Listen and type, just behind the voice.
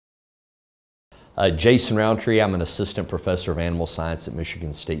Jason Rowntree. I'm an assistant professor of animal science at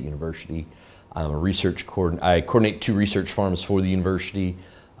Michigan State University. I'm a I coordinate 2 research farms for the university,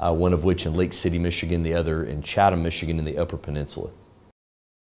 one of which in Lake City, Michigan, the other in Chatham, Michigan in the Upper Peninsula.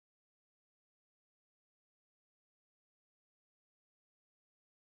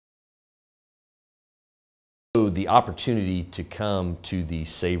 So the opportunity to come to the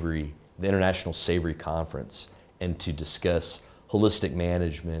International Savory Conference and to discuss holistic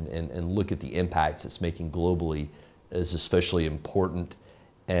management and look at the impacts it's making globally is especially important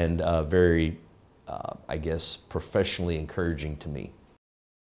and very, I guess, professionally encouraging to me.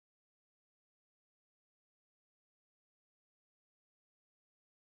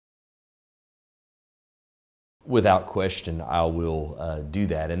 Without question, I will do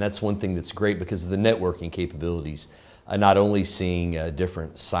that. And that's one thing that's great because of the networking capabilities. Not only seeing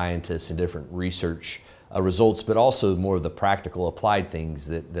different scientists and different research results, but also more of the practical applied things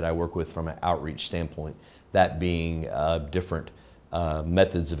that I work with from an outreach standpoint. That being different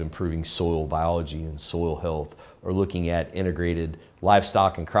methods of improving soil biology and soil health, or looking at integrated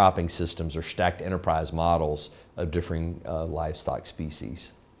livestock and cropping systems or stacked enterprise models of differing livestock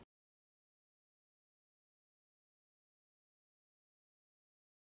species.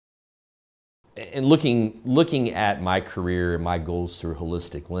 And looking at my career and my goals through a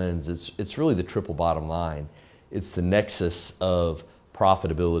holistic lens, it's really the triple bottom line. It's the nexus of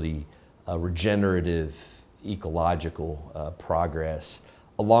profitability, regenerative, ecological progress,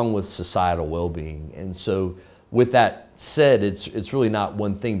 along with societal well-being. And so with that said, it's really not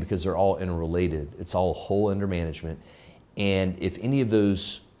one thing because they're all interrelated. It's all whole under management. And if any of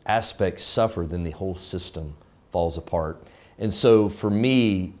those aspects suffer, then the whole system falls apart. And so for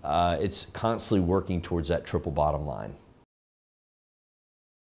me, it's constantly working towards that triple bottom line.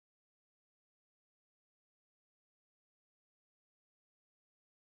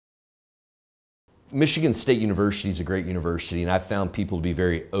 Michigan State University is a great university, and I've found people to be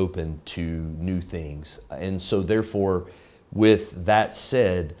very open to new things. And so therefore, with that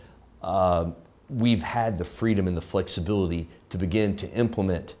said, we've had the freedom and the flexibility to begin to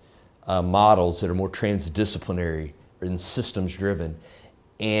implement models that are more transdisciplinary and systems driven.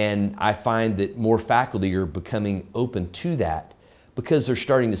 And I find that more faculty are becoming open to that because they're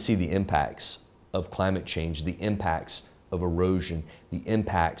starting to see the impacts of climate change, the impacts of erosion, the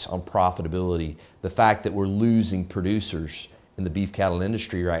impacts on profitability, the fact that we're losing producers in the beef cattle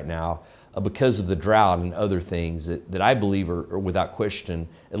industry right now because of the drought and other things that I believe are without question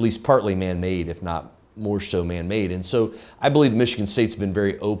at least partly man-made, if not more so man-made. And so I believe Michigan State's been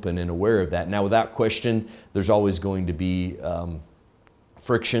very open and aware of that. Now, without question, there's always going to be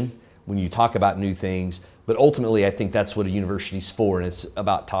friction when you talk about new things, but ultimately I think that's what a university's for, and it's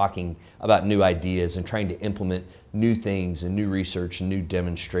about talking about new ideas and trying to implement new things and new research and new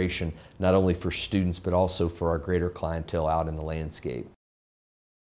demonstration, not only for students, but also for our greater clientele out in the landscape.